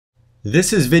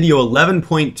This is video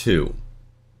 11.2.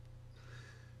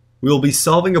 We will be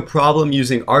solving a problem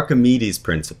using Archimedes'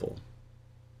 principle.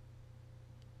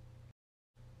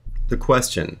 The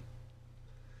question: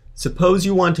 suppose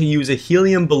you want to use a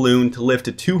helium balloon to lift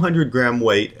a 200-gram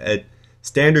weight at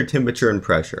standard temperature and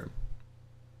pressure.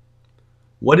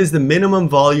 What is the minimum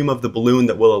volume of the balloon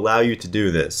that will allow you to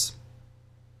do this?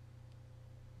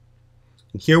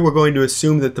 And here we're going to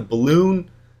assume that the balloon,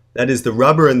 that is the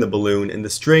rubber in the balloon, and the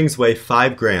strings weigh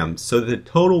 5 grams, so that the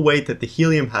total weight that the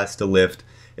helium has to lift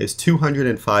is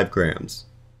 205 grams.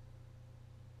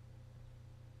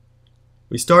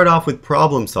 We start off with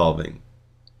problem solving.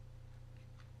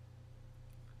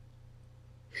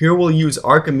 Here we'll use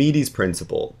Archimedes'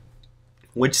 principle,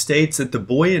 which states that the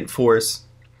buoyant force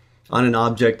on an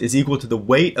object is equal to the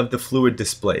weight of the fluid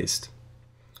displaced.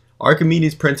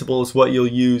 Archimedes' principle is what you'll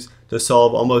use to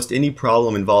solve almost any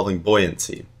problem involving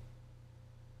buoyancy.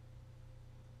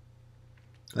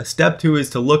 Step 2 is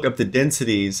to look up the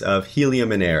densities of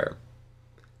helium and air.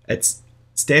 At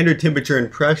standard temperature and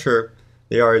pressure,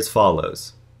 they are as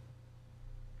follows.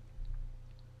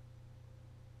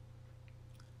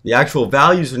 The actual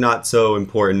values are not so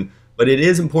important, but it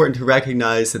is important to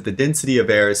recognize that the density of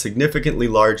air is significantly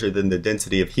larger than the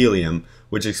density of helium,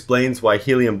 which explains why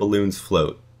helium balloons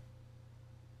float.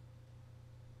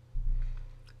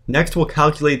 Next, we'll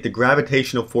calculate the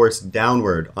gravitational force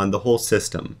downward on the whole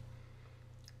system.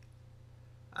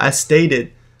 As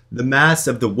stated, the mass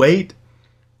of the weight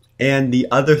and the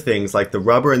other things like the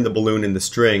rubber and the balloon and the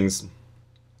strings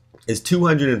is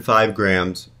 205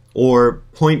 grams or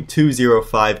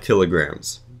 0.205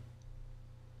 kilograms.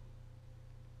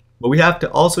 But we have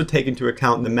to also take into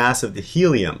account the mass of the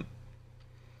helium,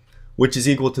 which is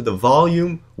equal to the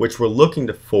volume, which we're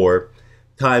looking for,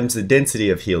 times the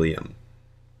density of helium.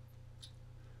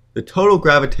 The total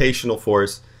gravitational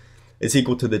force is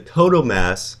equal to the total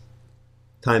mass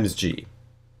times g,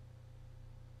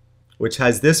 which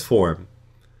has this form.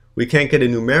 We can't get a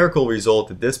numerical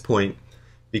result at this point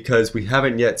because we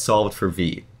haven't yet solved for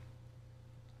v.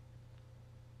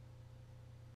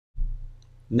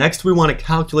 Next, we want to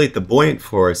calculate the buoyant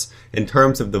force in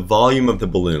terms of the volume of the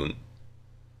balloon.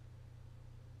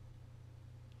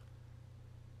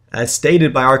 As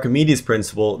stated by Archimedes'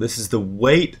 principle, this is the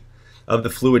weight of the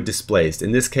fluid displaced,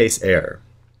 in this case air.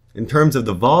 In terms of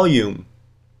the volume,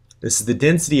 this is the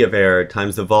density of air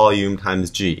times the volume times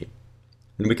g.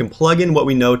 And we can plug in what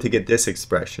we know to get this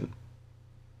expression.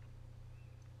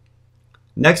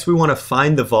 Next, we want to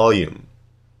find the volume.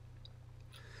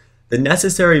 The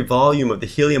necessary volume of the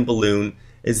helium balloon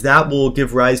is that will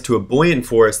give rise to a buoyant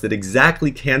force that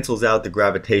exactly cancels out the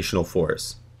gravitational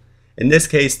force. In this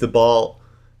case, the ball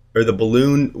or the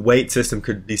balloon weight system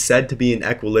could be said to be in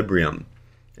equilibrium.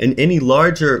 And any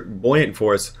larger buoyant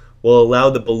force will allow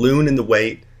the balloon and the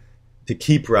weight to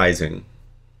keep rising.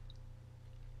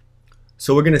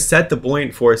 So we're going to set the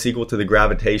buoyant force equal to the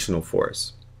gravitational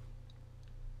force,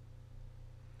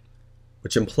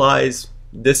 which implies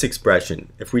this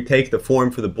expression if we take the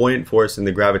form for the buoyant force and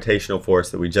the gravitational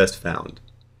force that we just found.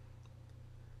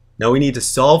 Now we need to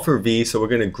solve for v, so we're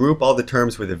going to group all the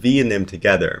terms with a v in them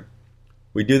together.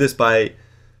 We do this by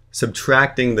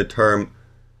subtracting the term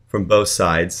from both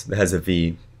sides that has a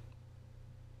v.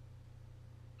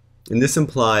 And this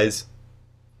implies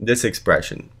this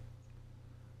expression,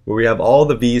 where we have all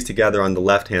the v's together on the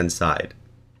left-hand side.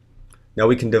 Now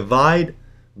we can divide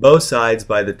both sides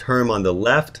by the term on the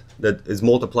left that is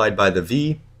multiplied by the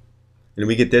v, and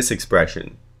we get this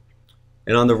expression.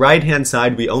 And on the right-hand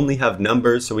side, we only have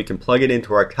numbers, so we can plug it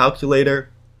into our calculator,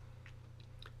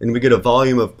 and we get a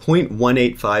volume of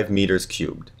 0.185 meters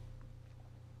cubed.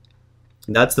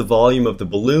 And that's the volume of the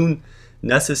balloon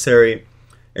necessary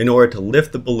in order to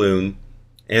lift the balloon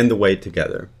and the weight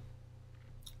together.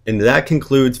 And that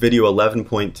concludes video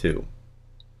 11.2.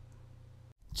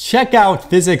 Check out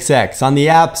Physics X on the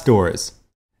App Stores.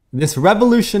 This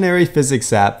revolutionary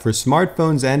physics app for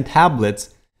smartphones and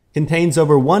tablets contains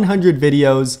over 100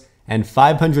 videos and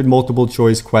 500 multiple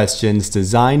choice questions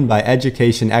designed by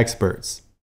education experts.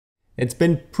 It's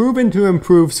been proven to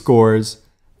improve scores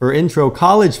for intro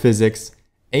college physics,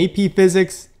 AP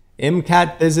physics,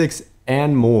 MCAT physics,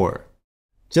 and more.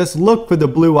 Just look for the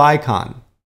blue icon.